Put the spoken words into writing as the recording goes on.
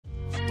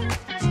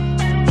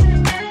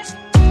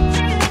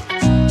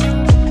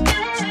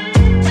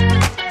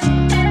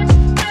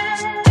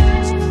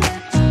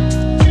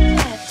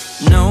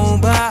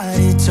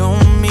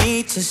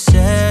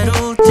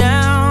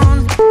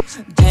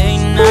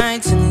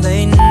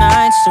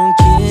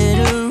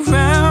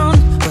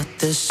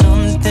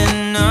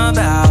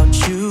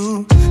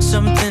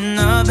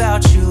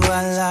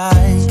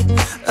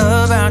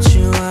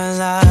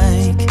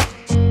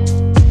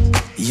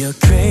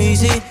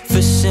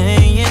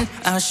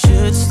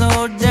should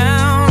slow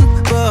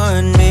down,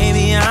 but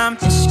maybe I'm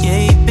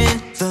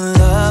escaping the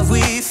love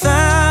we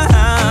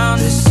found.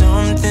 There's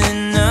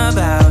something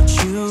about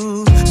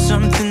you,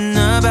 something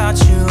about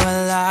you I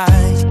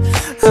like,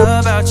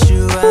 about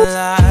you I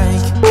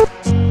like.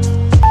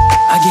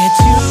 I get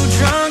too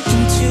drunk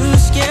and too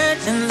scared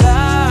and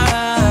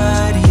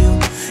lie to you.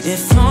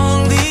 If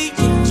only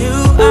you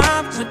knew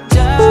I would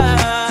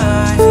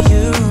die for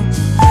you.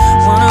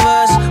 One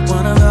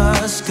of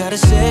us gotta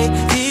say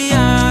the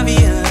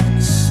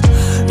obvious.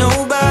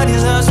 Nobody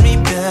loves me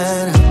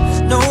better,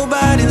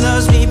 nobody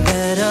loves me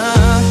better,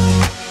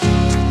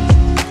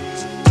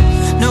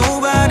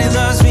 nobody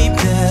loves me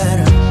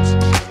better.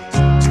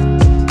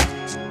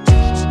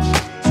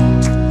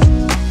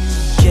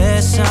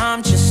 Guess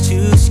I'm just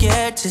too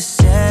scared to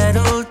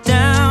settle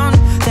down.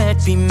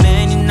 There'd be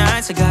many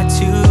nights I got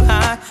too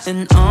high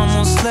and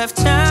almost left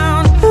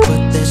town.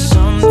 But there's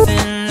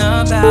something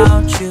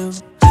about you,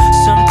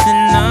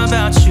 something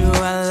about you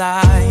I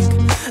like,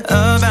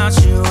 about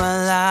you I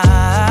like.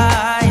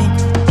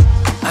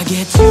 I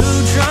get too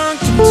drunk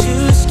and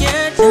too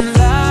scared and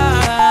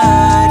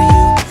lie to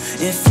you.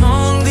 If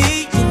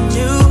only you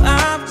knew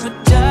I would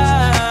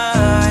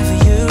die for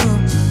you.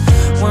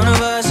 One of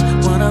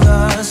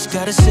us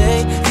gotta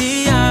say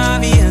the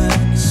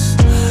obvious.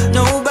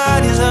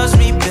 Nobody loves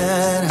me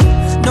better,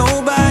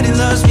 nobody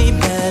loves me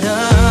better.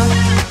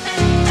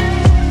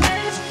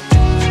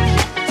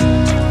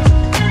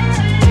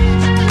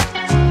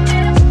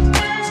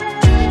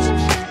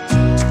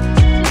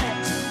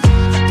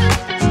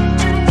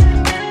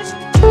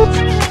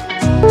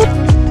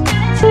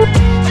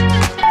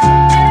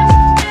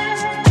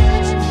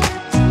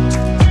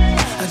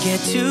 I get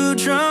too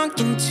drunk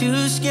and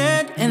too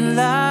scared and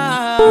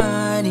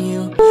lie to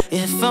you.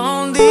 If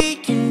only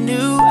you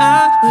knew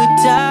I would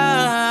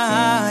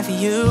die for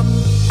you.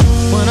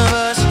 One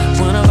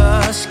of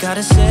us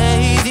gotta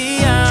say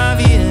the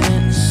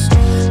obvious.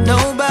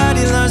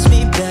 Nobody loves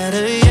me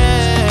better,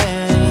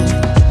 yeah.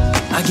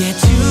 I get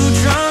too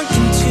drunk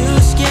and too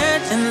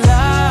scared and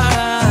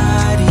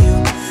lie to you.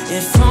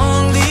 If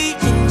only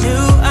you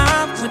knew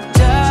I would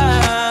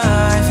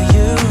die for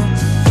you.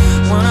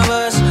 One of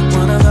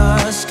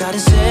us gotta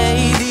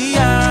say the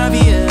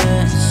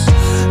obvious.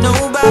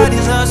 Nobody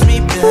loves me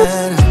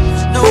better,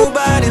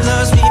 nobody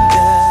loves me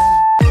better.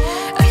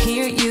 I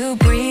hear you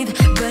breathe,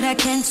 but I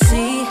can't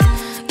see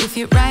if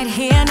you're right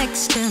here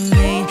next to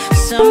me.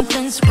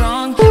 Something's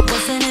wrong,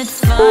 wasn't it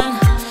fun?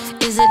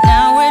 Is it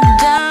now we're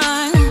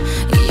done?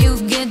 You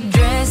get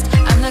dressed,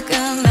 I look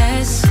a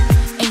mess,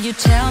 and you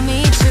tell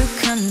me to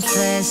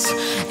confess,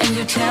 and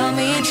you tell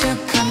me to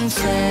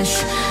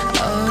confess.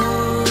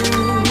 Oh,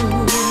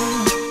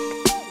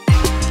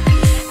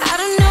 I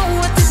don't know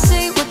what to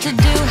say, what to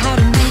do, how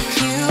to make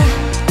you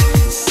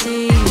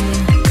see.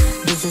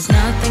 This is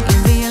nothing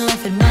in real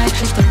life, it might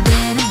just have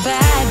been a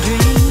bad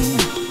dream.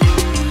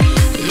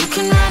 You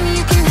can run,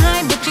 you can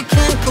hide, but you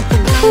can't put the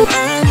blame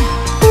on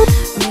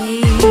me.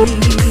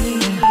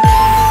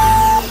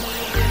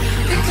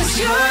 Because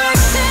you're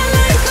acting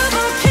like a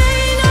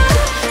volcano,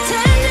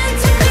 tending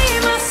to be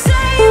my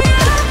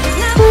savior.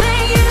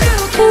 Nothing you do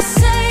can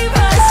save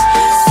us,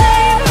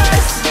 save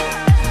us.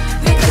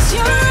 Because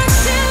you're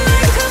acting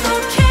like a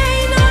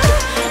volcano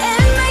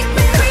and make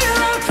me feel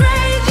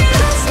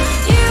outrageous.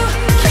 You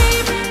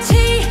keep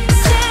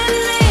teasing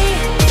me,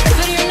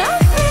 but you're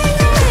nothing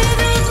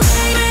without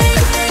me.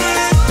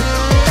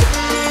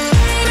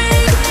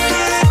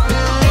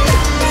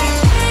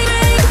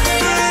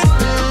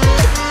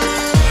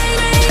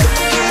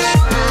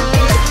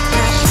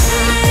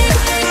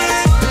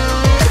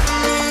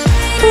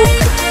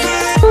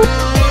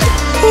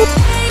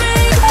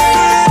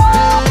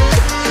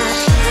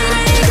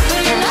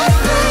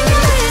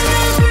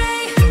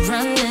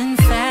 Running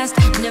fast,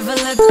 never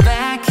look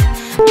back.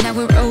 Now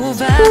we're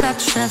over,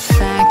 that's a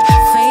fact.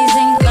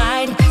 Phasing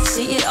light,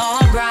 see it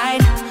all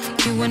bright.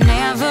 You were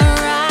never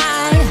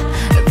right.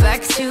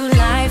 Back to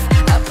life,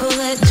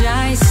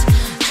 apologize.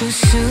 Too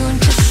soon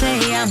to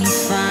say I'm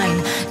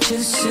fine.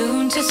 Too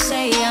soon to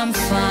say I'm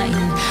fine.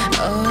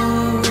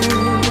 Oh,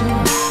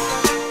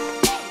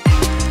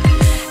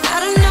 I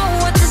don't know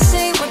what to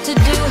say, what to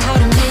do, how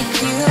to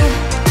make you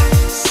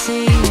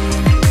see.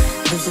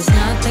 This is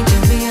nothing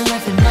in real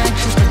life, it might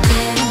just have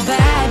been a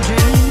bad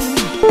dream.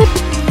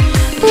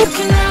 You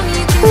can run,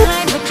 you can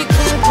hide, but you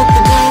can't put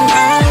the blame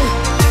on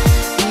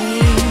me.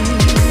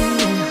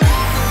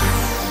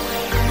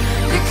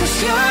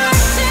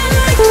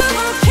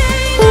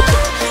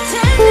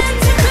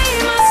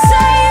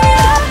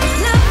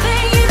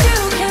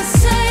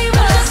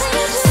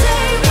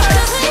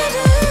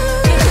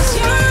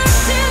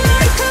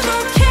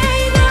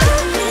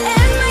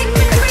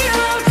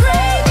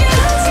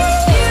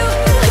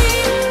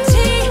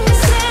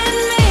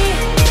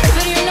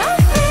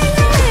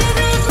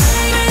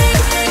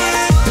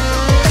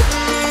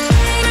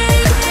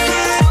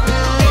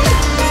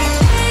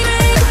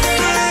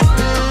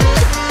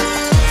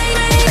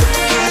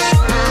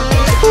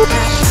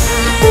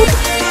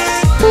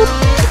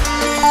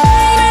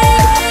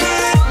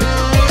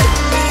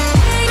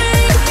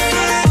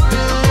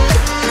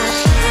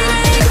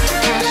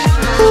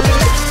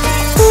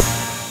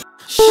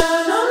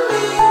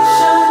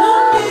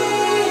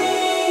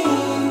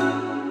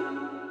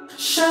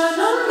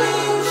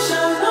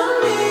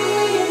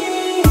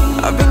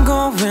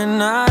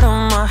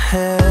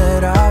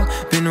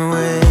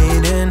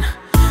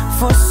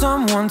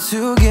 someone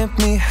to give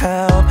me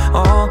help.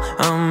 All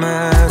I'm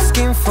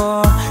asking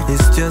for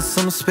is just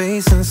some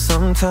space and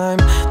some time,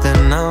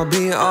 then I'll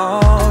be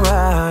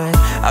alright.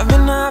 I've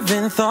been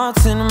having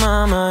thoughts in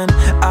my mind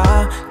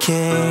I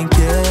can't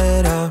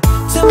get out.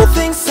 Tell me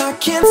things I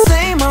can't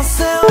say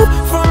myself,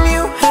 from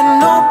you and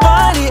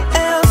nobody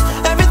else.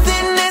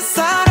 Everything is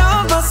out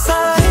of my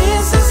sight.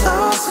 This is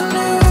all so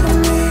new to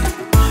me.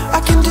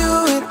 I can do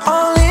it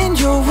all in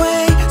your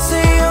way.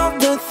 Say all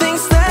the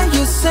things that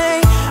you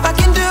say. I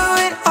can do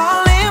it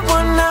all in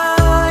one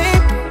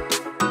night.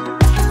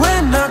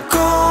 When I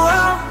go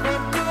out,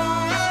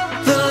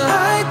 the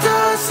light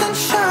doesn't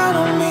shine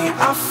on me.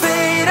 I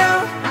fade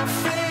out.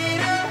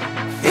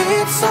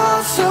 It's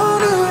all so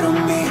new to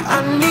me. I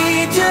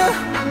need you,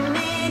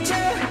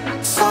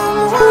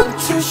 someone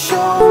to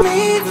show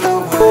me the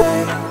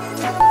way.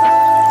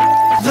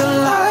 The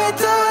light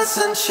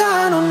doesn't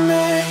shine on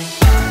me.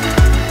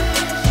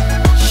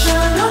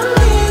 Shine on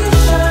me,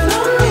 shine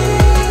on me.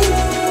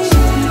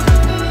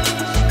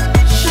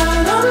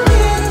 Shine on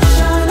me,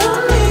 shine on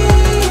me.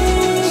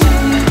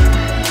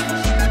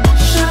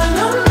 Shine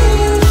on me,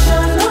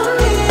 shine on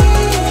me.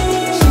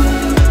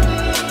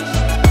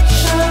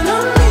 Shine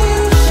on me,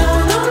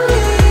 shine on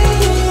me.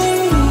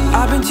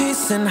 I've been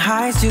chasing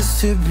highs just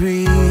to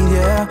breathe,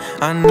 yeah,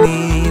 I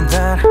need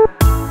that.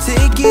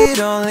 Take it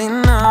all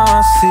in now,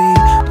 I see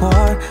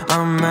what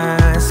I'm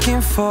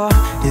asking for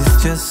is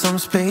just some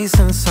space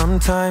and some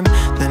time,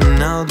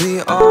 then I'll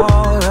be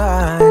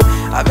alright.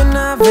 I've been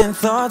having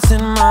thoughts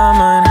in my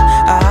mind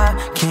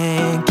I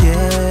can't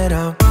get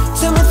out.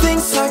 Tell me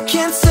things I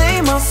can't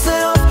say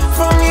myself,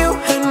 from you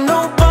and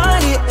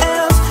nobody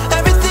else.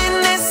 Everything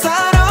is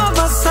out of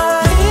my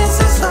sight. This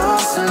is all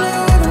so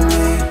new to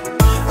me.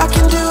 I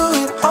can do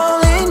it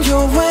all in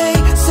your way.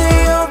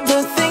 Say all the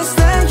things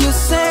that you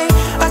say.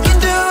 I can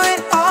do it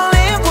all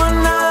in one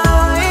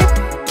night.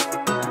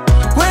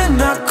 When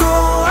I go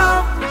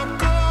out,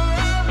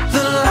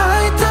 the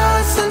light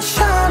doesn't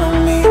shine on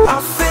me. I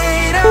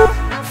fade out.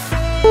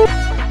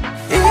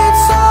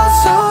 It's all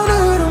so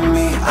new to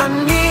me. I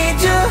need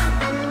you,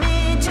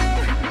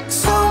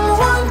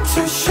 someone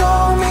to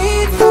show me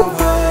the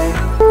way.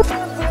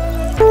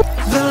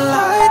 The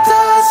light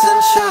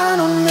doesn't shine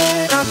on me.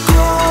 I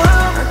go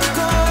out,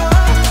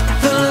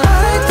 the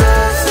light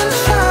doesn't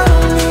shine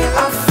on me.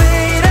 I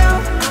fade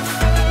out.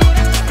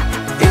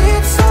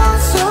 It's all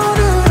so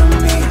new to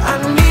me. I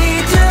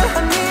need you,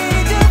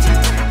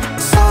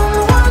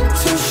 someone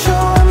to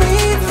show me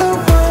the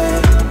way.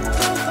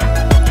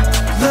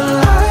 The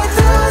light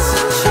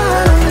doesn't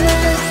shine on me.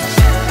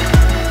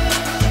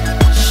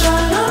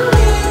 Shine on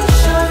me,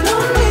 shine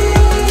on me.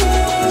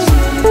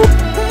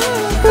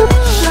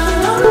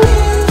 Shine on me,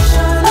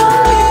 shine on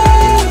me.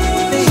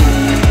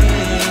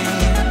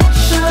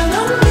 Shine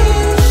on me,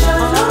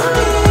 shine on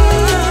me.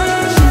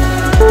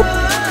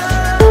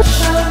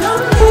 Shine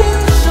on me,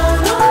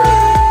 shine on me.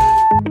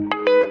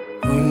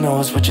 Who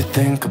knows what you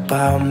think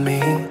about me?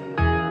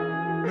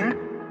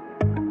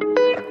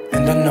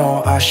 And I know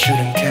I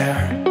shouldn't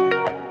care.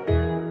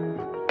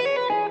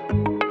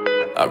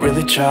 I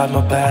really tried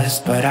my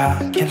best, but I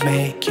can't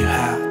make you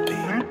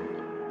happy.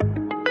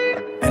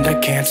 And I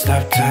can't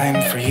stop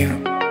time for you.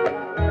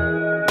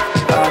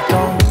 I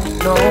don't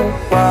know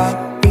why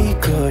we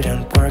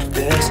couldn't work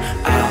this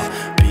out,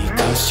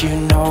 because you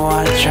know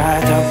I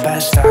tried the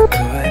best I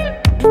could.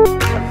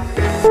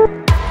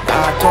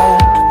 I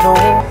don't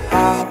know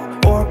how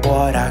or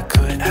what I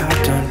could have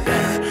done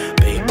better.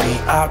 Baby,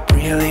 I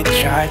really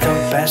tried the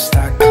best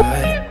I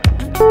could.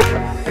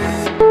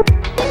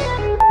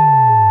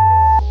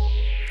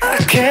 I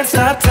can't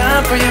stop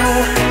time for you.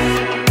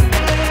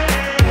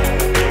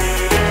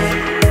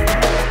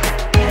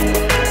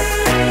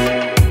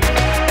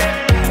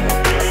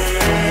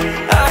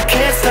 I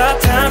can't stop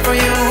time for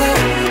you.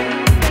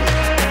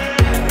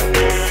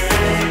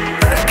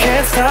 I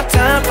can't stop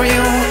time for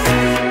you.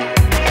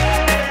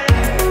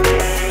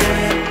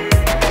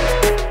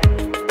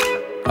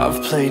 I've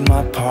played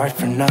my part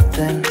for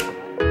nothing,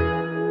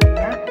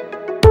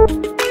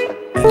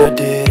 and I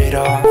did it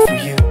all for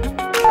you,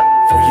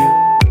 for you.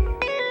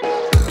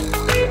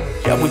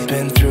 Yeah, we've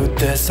been through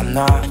this, I'm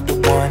not the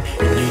one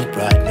you need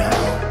right now.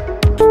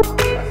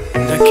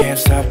 And I can't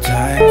stop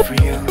time for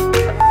you.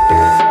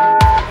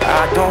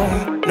 I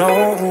don't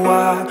know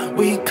why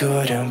we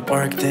couldn't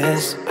work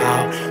this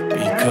out,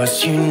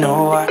 because you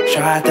know I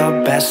tried the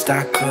best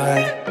I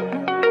could.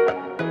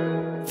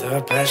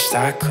 The best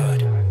I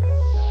could.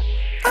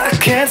 I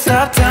can't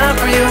stop time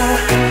for you.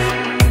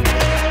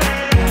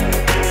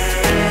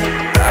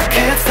 I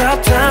can't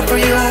stop time for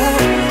you.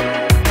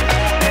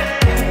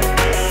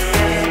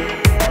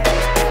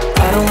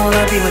 I don't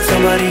wanna be with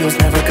somebody who's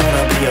never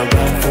gonna be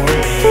around for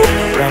me,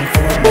 around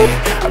for me.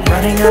 I'm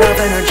running out of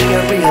energy,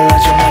 I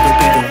realize you'll never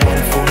be the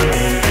one for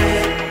me.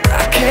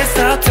 I can't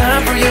stop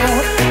time for you.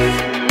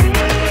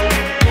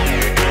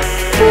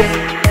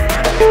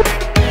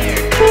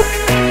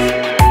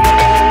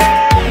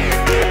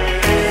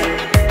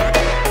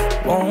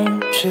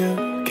 Won't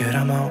you get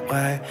out my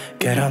way,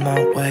 get out my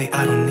way.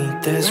 I don't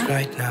need this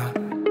right now.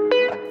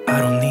 I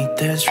don't need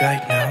this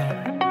right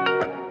now.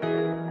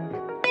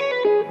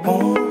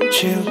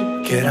 Won't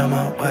you get out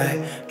my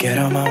way, get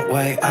out my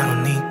way? I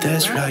don't need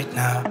this right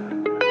now,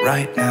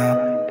 right now,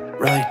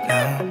 right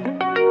now.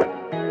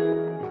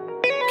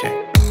 Okay.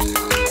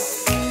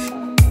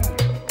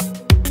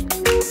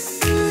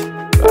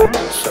 Right,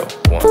 so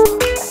 1,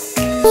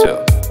 2,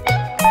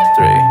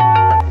 3.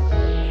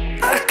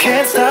 I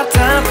can't stop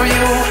time for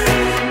you.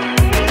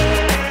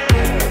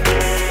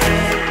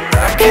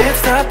 I can't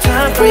stop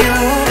time for you.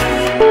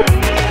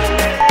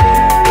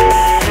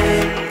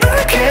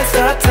 I can't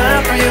stop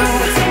time for you.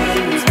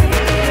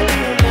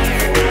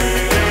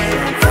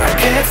 I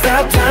can't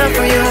stop time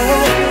for you.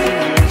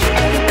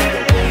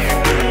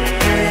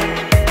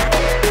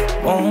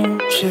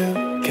 Won't you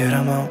get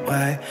out my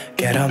way,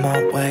 get out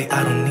my way?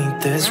 I don't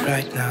need this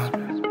right now,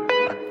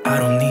 I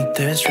don't need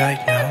this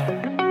right now.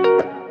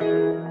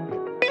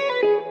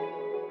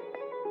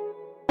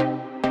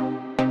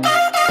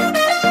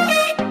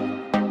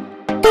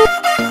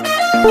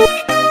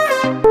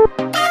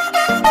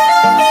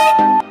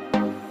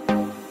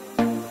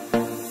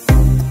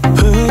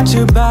 Put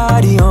your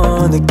body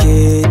on the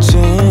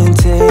kitchen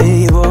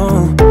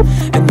table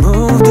and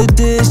move the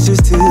dishes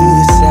to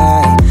the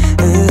side.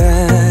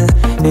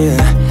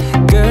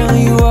 Yeah. Girl,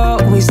 you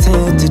always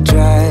tend to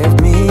drive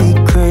me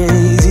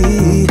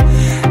crazy,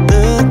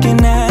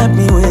 looking at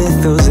me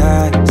with those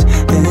eyes.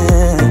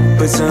 Yeah.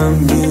 Put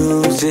some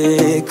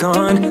music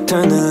on,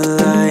 turn the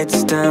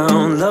lights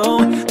down low,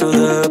 throw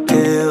the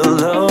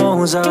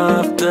pillows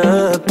off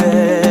the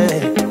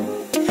bed,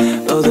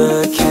 blow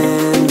the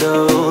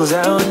candles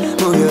out,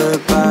 move your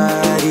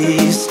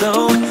body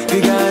slow. If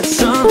you got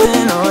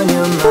something on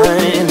your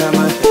mind,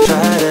 I'ma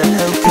try to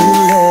help you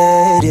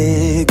let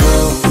it go.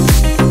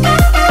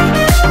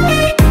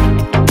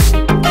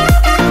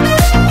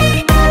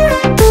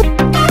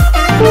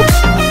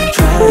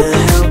 Try to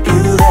help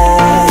you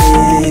let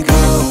it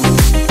go.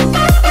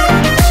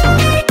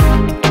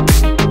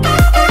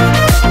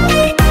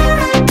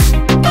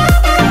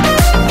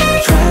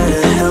 Try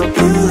to help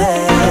you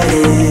let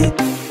it.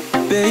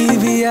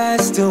 Baby, I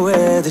still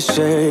wear the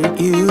shirt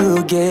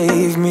you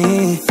gave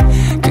me,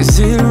 'cause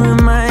it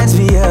reminds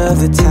me of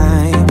the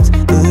times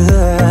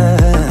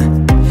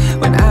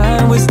when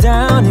I was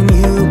down and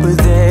you were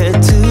there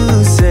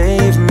to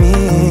save me,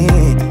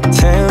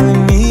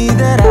 telling me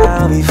that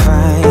I'll be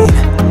fine.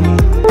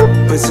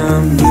 Put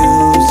some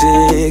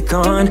music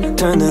on,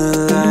 turn the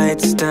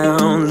lights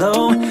down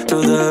low,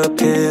 throw the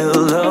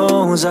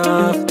pillows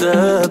off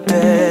the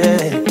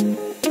bed,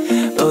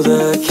 blow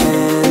the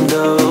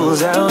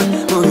candles out,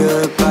 move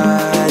your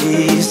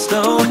body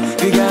slow. If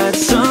you got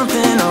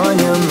something on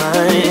your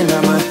mind,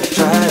 I'ma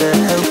try to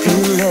help you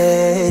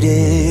let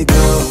it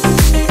go.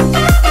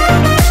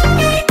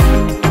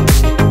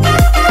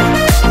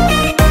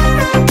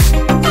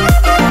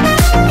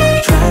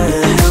 Try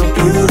to help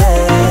you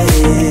let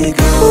it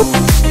go.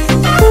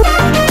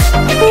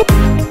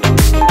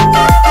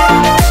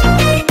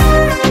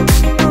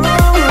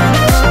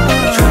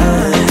 Try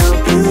to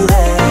help you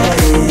let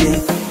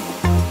it.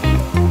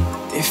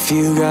 If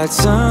you got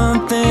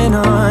something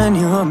on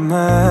your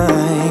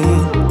mind,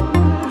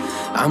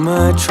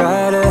 I'ma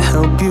try to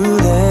help you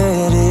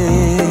let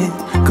it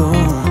go.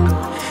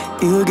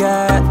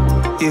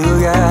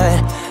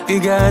 You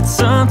got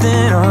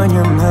something on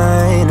your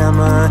mind,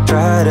 I'ma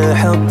try to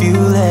help you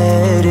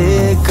let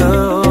it go.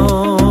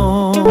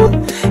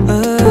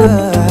 Baby,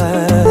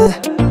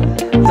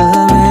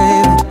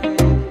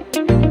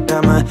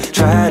 I'ma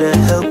try to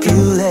help you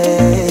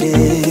let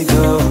it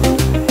go.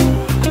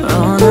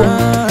 Oh no.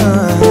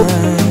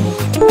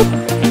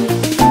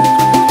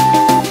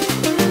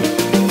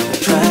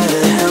 Try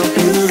to help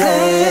you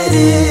let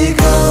it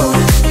go.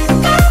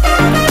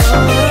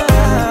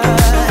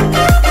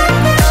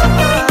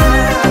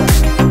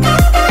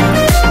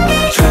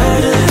 Try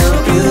to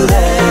help you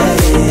let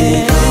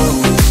it go.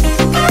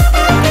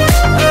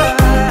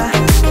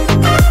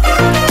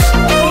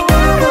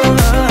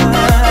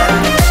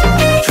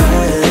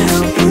 Try to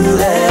help you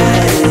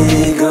let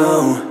it go.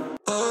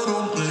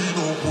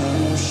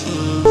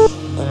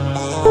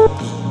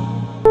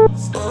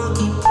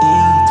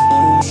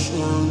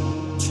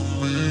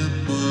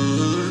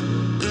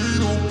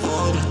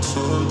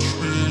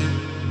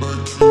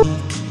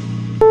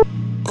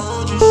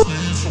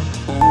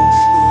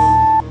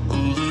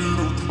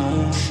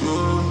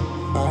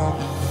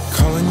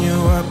 Calling you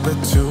up at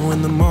 2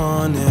 in the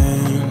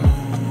morning,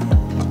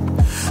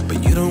 but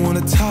you don't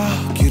wanna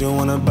talk, you don't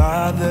wanna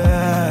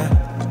bother.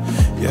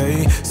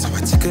 Yeah, so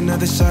I take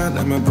another shot,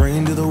 let my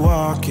brain do the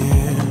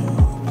walking.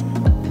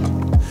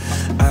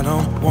 I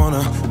don't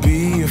wanna be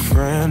your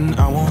friend,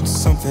 I want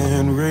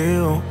something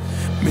real.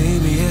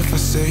 Maybe if I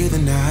stay the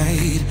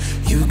night,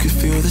 you could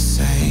feel the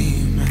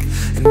same.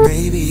 And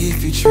maybe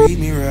if you treat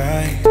me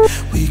right,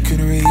 we can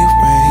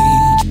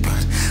rearrange.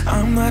 But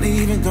I'm not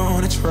even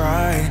gonna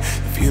try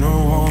if you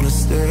don't wanna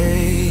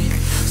stay.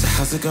 So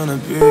how's it gonna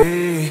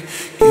be?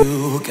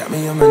 You got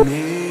me on my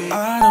knees.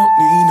 I don't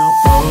need no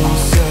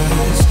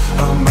roses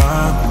on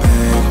my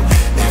bed.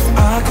 If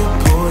I could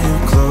pull you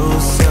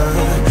closer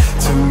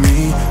to me,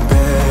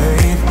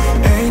 babe,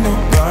 ain't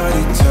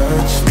nobody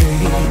touch me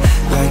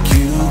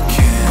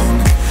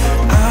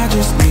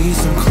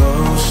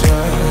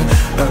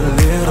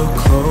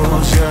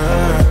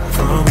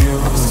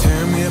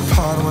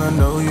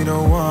you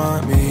don't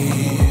want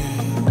me.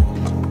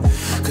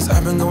 Cause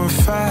I've been going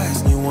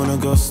fast and you wanna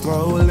go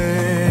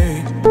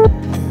slowly.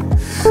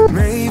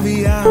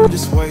 Maybe I'm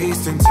just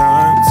wasting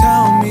time.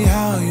 Tell me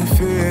how you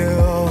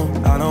feel.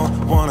 I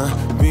don't wanna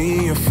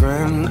be your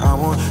friend, I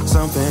want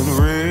something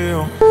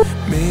real.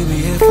 Maybe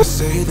if I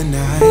stay the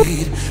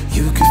night,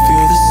 you could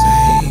feel the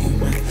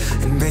same.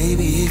 And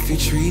maybe if you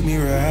treat me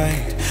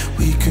right,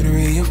 we could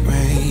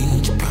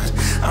rearrange. But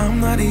I'm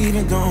not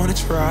even gonna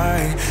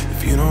try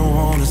if you don't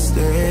wanna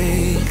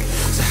stay.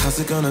 So how's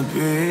it gonna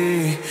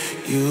be?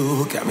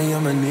 You got me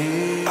on my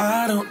knees.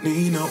 I don't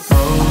need no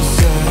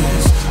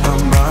roses on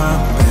my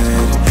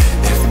bed.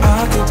 If I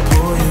could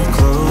pull you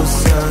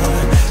closer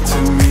to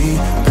me,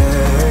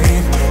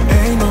 babe.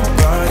 Ain't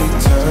nobody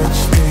touch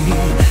me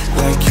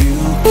like you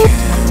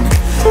can.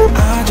 I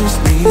just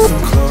need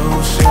some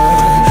closure,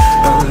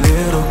 a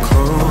little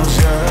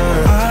closure.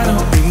 I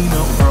don't need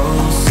no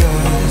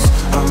roses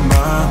on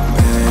my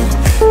bed.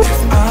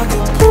 If I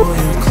could pull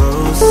you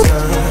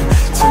closer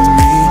to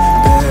me,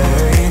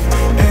 babe.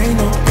 Ain't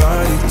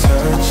nobody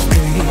touch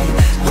me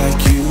like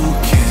you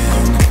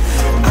can.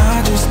 I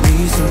just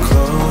need some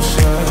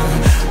closure,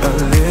 a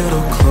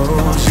little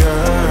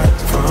closure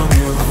from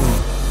you.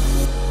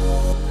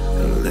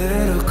 A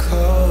little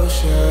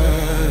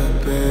closure,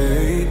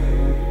 babe.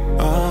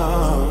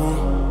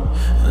 Oh,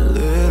 a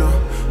little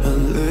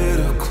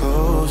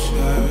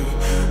closure.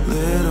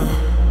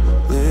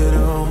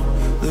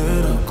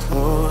 Little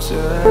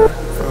closure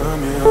from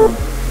you.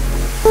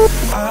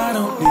 I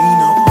don't need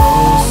no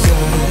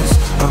roses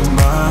on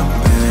my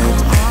bed.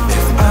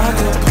 If I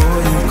could pull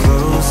you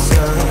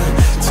closer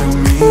to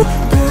me,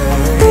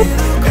 babe.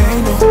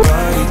 Ain't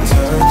nobody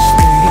touch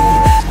me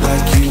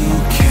like you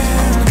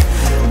can.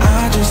 I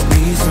just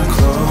need some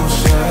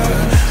closure,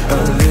 a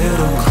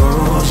little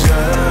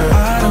closure. I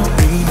don't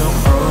need no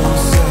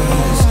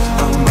roses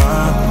on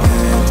my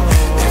bed.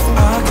 If I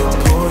could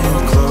pull you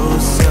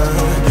closer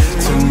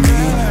to me,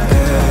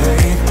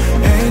 babe.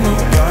 Ain't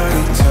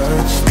nobody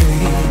touch me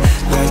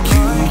like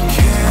you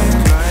can.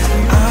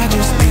 I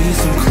just need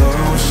some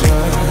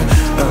closure,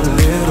 a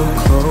little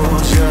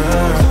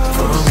closure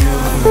from you.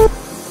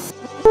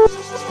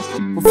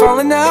 We're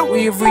falling out, we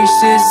have reached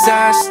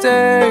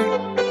disaster.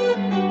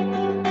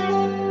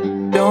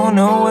 Don't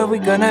know where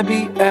we're gonna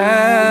be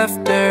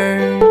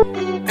after.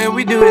 And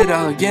we do it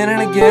all again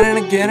and again and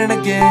again and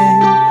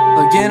again.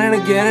 Again and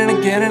again and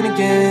again and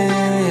again.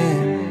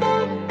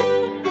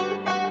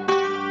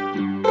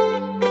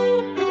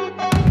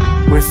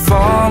 We're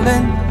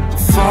falling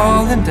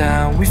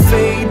down, we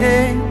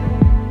fading.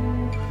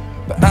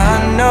 But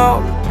I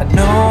know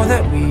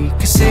that we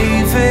can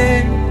save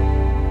it.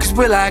 Cause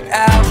we're like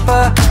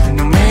alpha and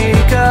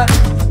omega.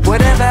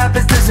 Whatever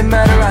happens doesn't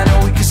matter, I know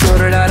we can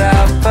sort it out.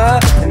 Alpha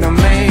and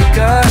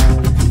omega.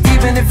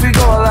 Even if we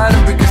go all out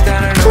and break us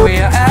down, I know we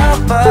are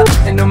alpha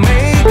and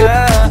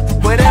omega.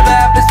 Whatever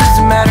happens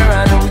doesn't matter,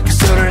 I know we can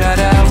sort it out.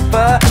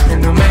 Alpha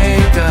and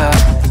omega.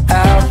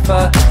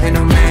 Alpha and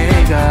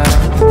omega.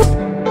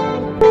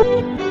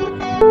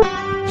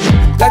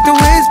 Like the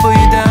waves pull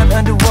you down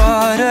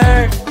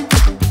underwater.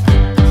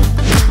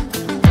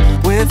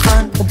 We're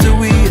fun until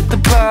we hit the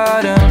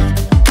bottom.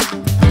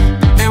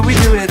 And we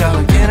do it all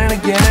again and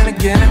again and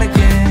again and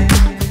again.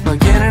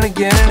 Again and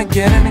again and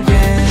again and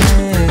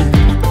again.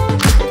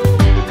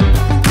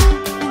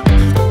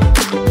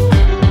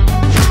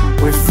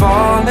 We're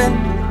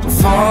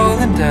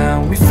falling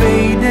down, we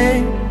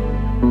fading.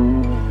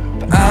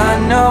 But I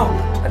know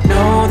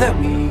that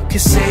we can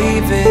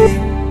save it.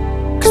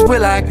 Cause we're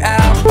like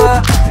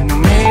alpha and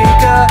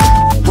omega.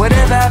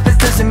 Whatever happens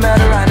doesn't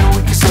matter, I know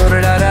we can sort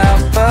it out.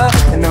 Alpha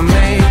and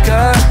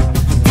omega.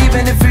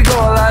 Even if we go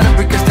all out and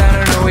break us down,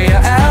 I know we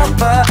are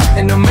alpha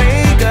and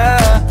omega.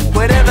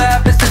 Whatever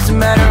happens doesn't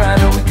matter, I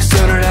know we can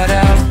sort it out.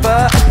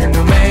 Alpha and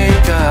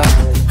omega.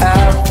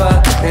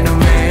 Alpha and omega.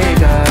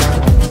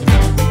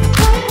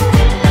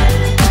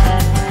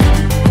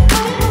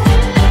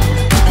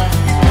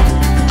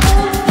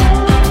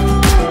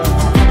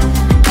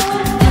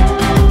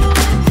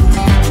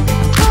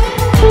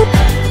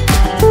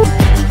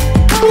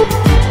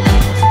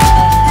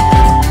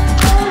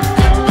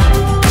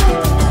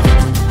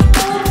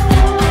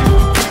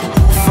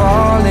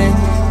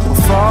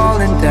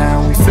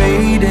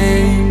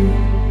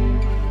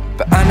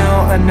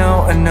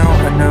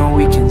 I know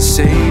we can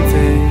save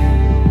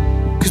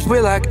it. Cause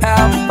we're like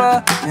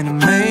alpha and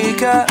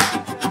omega.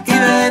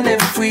 Even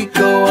if we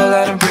go all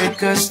out and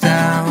break us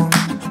down,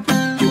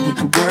 yeah, we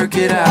can work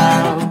it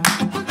out.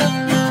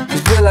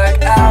 Cause we're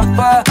like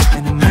alpha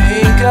and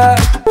omega.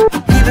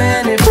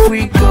 Even if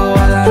we go all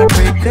out and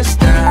break us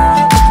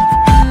down,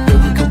 yeah,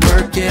 we can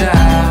work it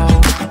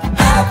out.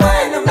 Alpha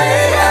and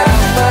omega.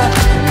 Alpha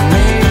and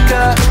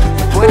omega.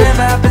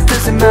 Whatever happens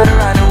doesn't matter,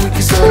 I know we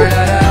can sort it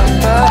out.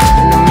 Alpha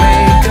and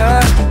omega.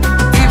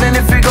 Even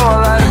if we go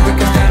all out and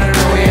break us down, I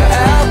know we are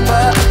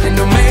alpha and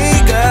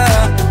omega.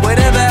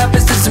 Whatever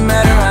happens doesn't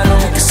matter, I know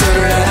we can sort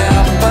it out.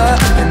 Alpha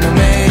and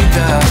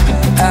omega.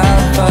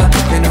 Alpha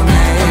and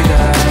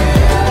omega.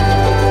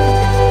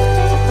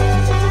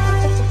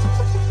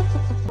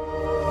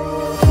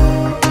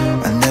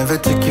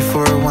 never took you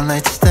for a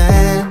one-night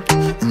stand,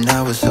 and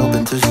I was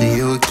hoping to see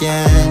you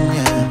again,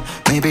 yeah.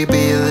 Maybe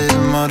be a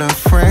little more than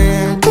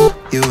friends,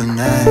 you and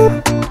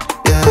I,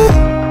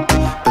 yeah.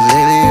 But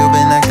lately you've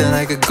been acting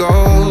like a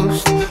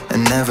ghost,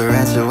 and never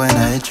answer when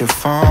I hit your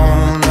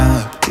phone.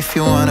 If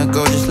you wanna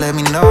go, just let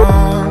me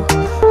know.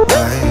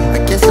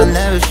 I guess I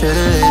never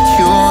should've let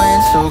you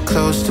in so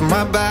close to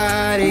my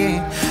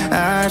body.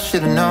 I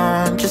should've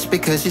known, just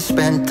because you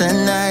spent the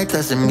night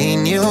doesn't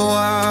mean you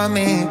want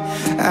me.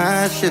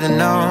 I should've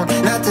known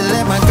not to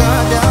let my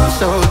guard down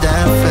so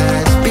damn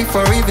fast,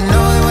 before even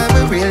knowing where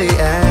we're really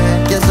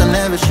at. Guess I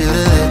never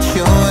should've let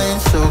you in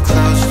so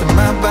close to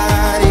my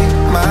body,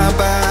 my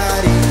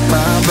body,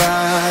 my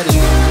body.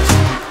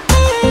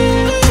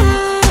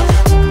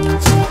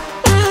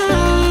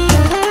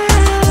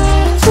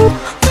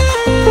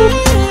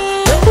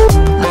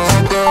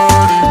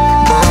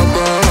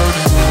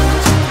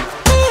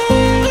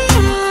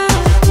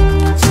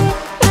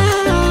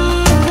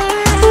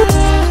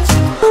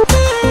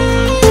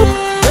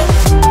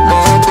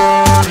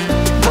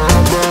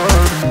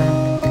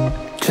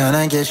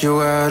 Tryna get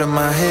you out of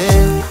my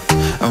head,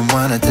 I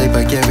wanna take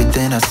back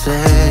everything I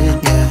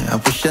said, yeah. I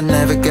wish I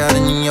never got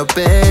in your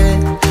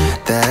bed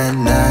that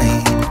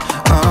night.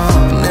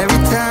 And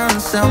every time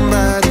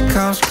somebody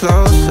comes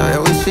close, I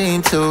always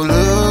seem to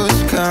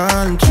lose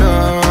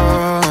control.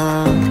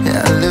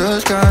 Yeah, I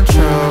lose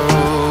control.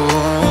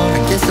 I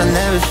guess I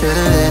never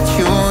should've let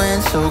you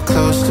in so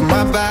close to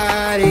my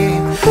body.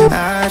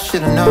 I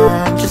should've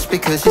known, just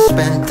because you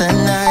spent the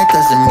night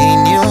doesn't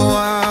mean you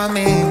want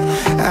me.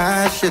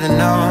 I should've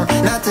known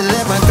not to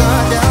let my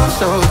guard down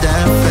so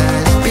damn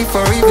fast,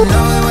 before even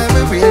knowing where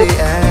we're really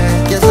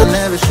at. Guess I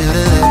never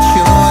should've let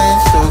you in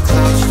so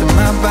close to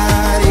my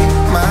body,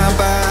 my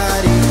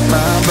body,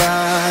 my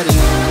body.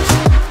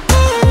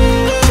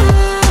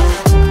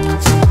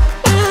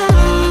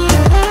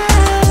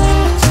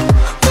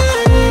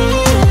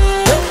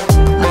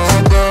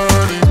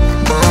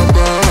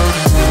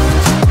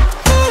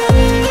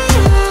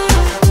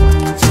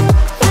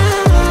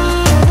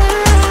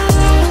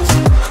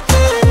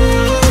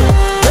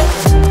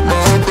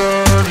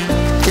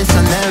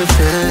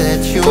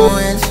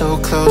 So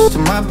close to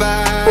my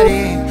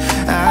body.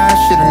 I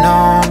should've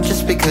known,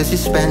 just because you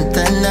spent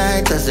the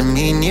night doesn't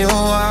mean you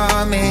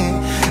want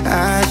me.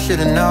 I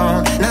should've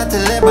known not to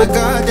let my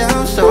guard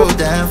down so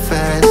damn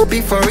fast,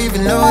 before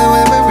even knowing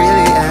where we're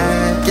really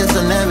at. Guess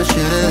I never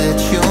should've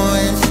let you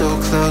in so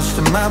close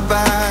to my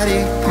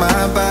body,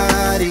 my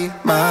body,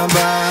 my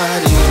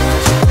body.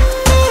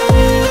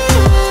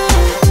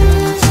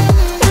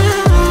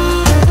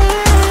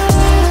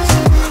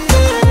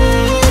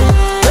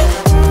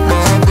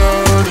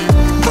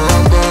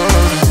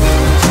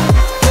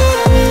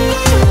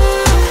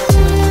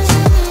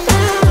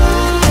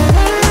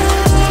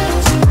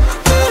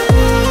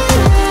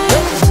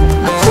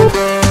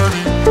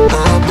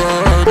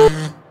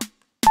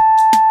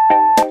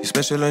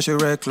 Special and she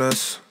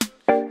reckless.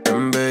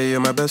 Baby, you're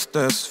my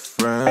bestest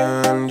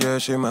friend. Yeah,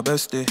 she my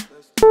bestie.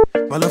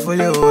 My love for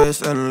you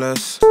is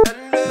endless.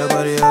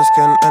 Nobody else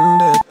can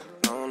end it.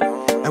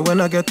 And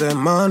when I get the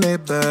money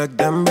back,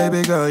 then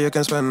baby girl, you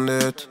can spend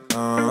it.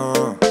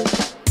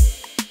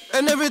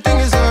 And everything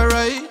is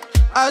alright.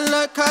 I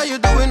like how you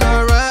doing,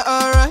 alright,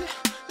 alright.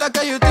 Like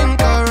how you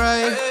think,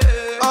 alright.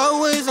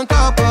 Always on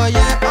top, oh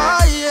yeah,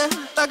 oh yeah.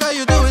 Like how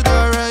you do it,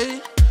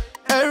 alright.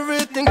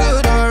 Everything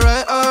good,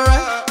 alright,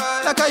 alright.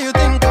 Like how you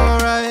think,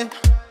 alright.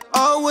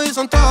 Always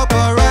on top,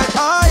 alright,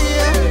 oh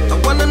yeah.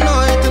 I wanna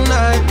know it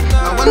tonight.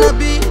 I wanna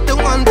be the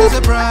one to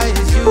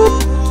surprise you.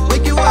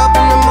 Wake you up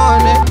in the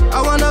morning.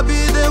 I wanna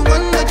be the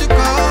one that you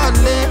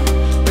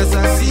calling. Cause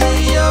I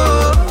see you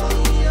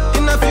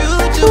in the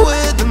future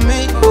with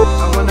me.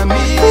 I wanna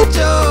meet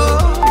you.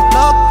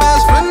 Love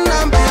best friend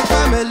and big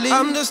family.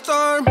 I'm the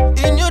storm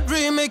in your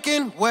dream,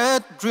 making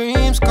wet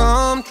dreams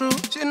come true.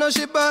 She know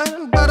she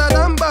bad, better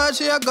than bad.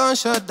 She a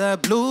gunshot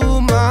that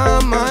blew my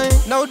mind.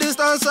 No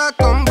distance, I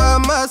come by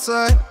my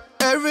side.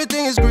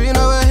 Everything is green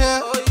over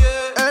here.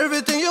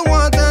 Everything you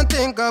want and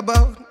think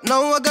about.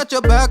 Now I got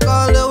your back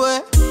all the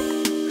way.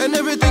 And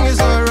everything is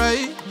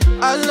alright.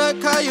 I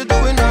like how you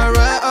doing,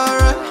 alright,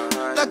 alright.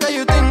 Like how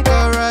you think,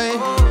 alright.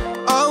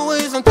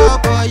 Always on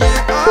top, oh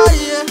yeah, oh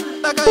yeah.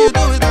 Like how you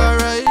do it,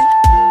 alright.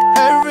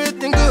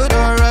 Everything good,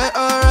 alright,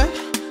 alright.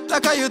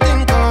 Like how you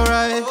think,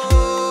 alright.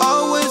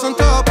 Always on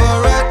top,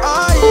 alright,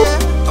 oh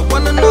yeah. I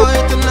wanna know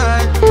it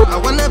tonight. I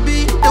wanna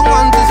be the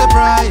one to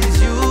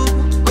surprise you.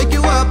 Wake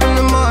you up in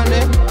the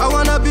morning. I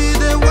wanna be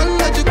the one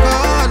that you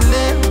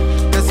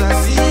calling. Cause I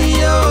see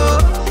you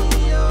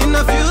in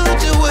the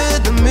future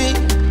with me.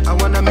 I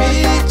wanna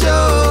meet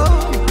you.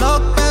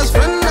 Love best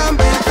friend and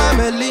big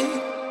family.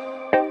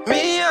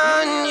 Me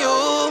and you,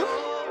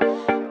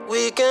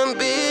 we can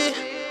be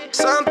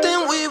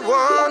something we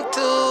want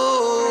to.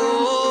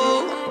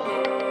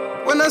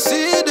 When I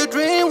see the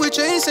dream we're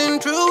chasing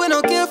true, and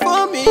don't care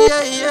for me,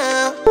 yeah,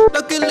 yeah.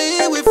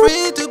 Luckily we're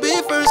free to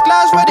be first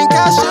class, riding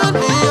casually,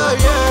 oh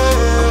yeah.